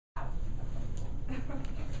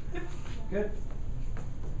Good.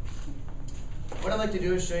 What I'd like to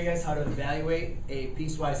do is show you guys how to evaluate a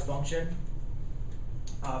piecewise function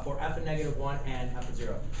for f of -1 and f of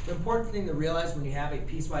 0. The important thing to realize when you have a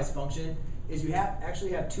piecewise function is you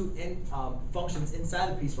actually have two functions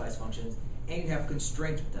inside the piecewise functions, and you have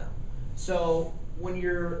constraints with them. So when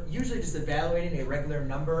you're usually just evaluating a regular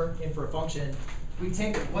number in for a function, we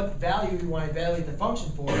take what value we want to evaluate the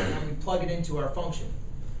function for, and we plug it into our function.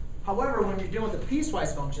 However, when you're dealing with the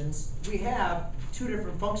piecewise functions, we have two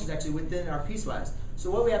different functions actually within our piecewise.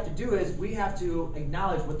 So what we have to do is we have to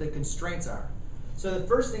acknowledge what the constraints are. So the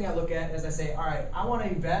first thing I look at is I say, all right, I want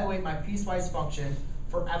to evaluate my piecewise function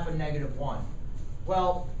for f of -1.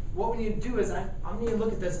 Well, what we need to do is I'm going to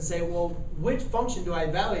look at this and say, well, which function do I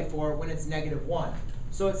evaluate for when it's -1?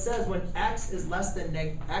 So it says when x is less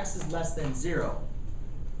than 0.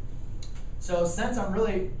 So since I'm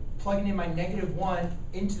really plugging in my -1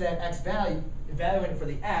 into that x value, evaluating for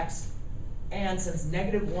the x, and since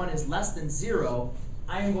 -1 is less than 0,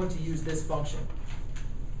 I am going to use this function.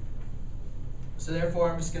 So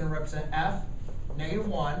therefore, I'm just going to represent f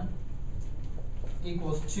 -1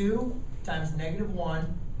 equals 2 times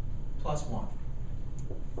 -1 plus 1.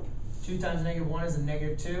 2 times -1 is a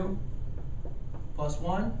 -2 plus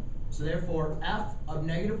 1. So therefore, f of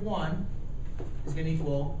 -1 is going to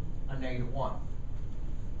equal a -1.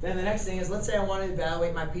 Then the next thing is, let's say I want to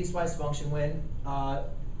evaluate my piecewise function when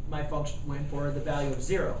when for the value of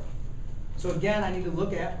 0. So again, I need to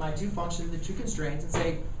look at my two functions, the two constraints, and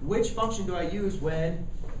say, which function do I use when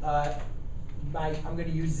I'm going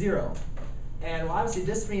to use 0? And well, obviously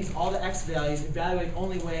this means all the x values evaluate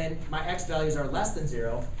only when my x values are less than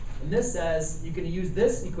 0. And this says you can use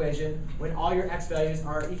this equation when all your x values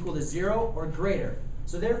are equal to 0 or greater.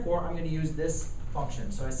 So therefore, I'm going to use this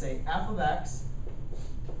function. So I say f of x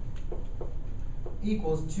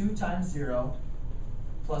equals 2 times 0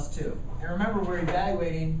 plus 2. And remember, we're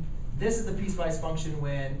evaluating, this is the piecewise function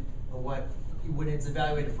when it's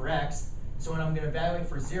evaluated for x. So when I'm going to evaluate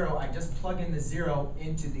for 0, I just plug in the 0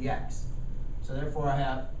 into the x. So therefore, I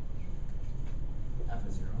have f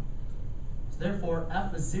of 0. So therefore,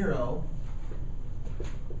 f of 0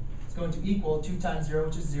 is going to equal 2 times 0,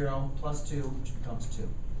 which is 0, plus 2, which becomes 2.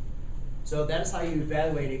 So that is how you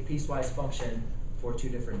evaluate a piecewise function for two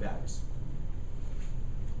different values.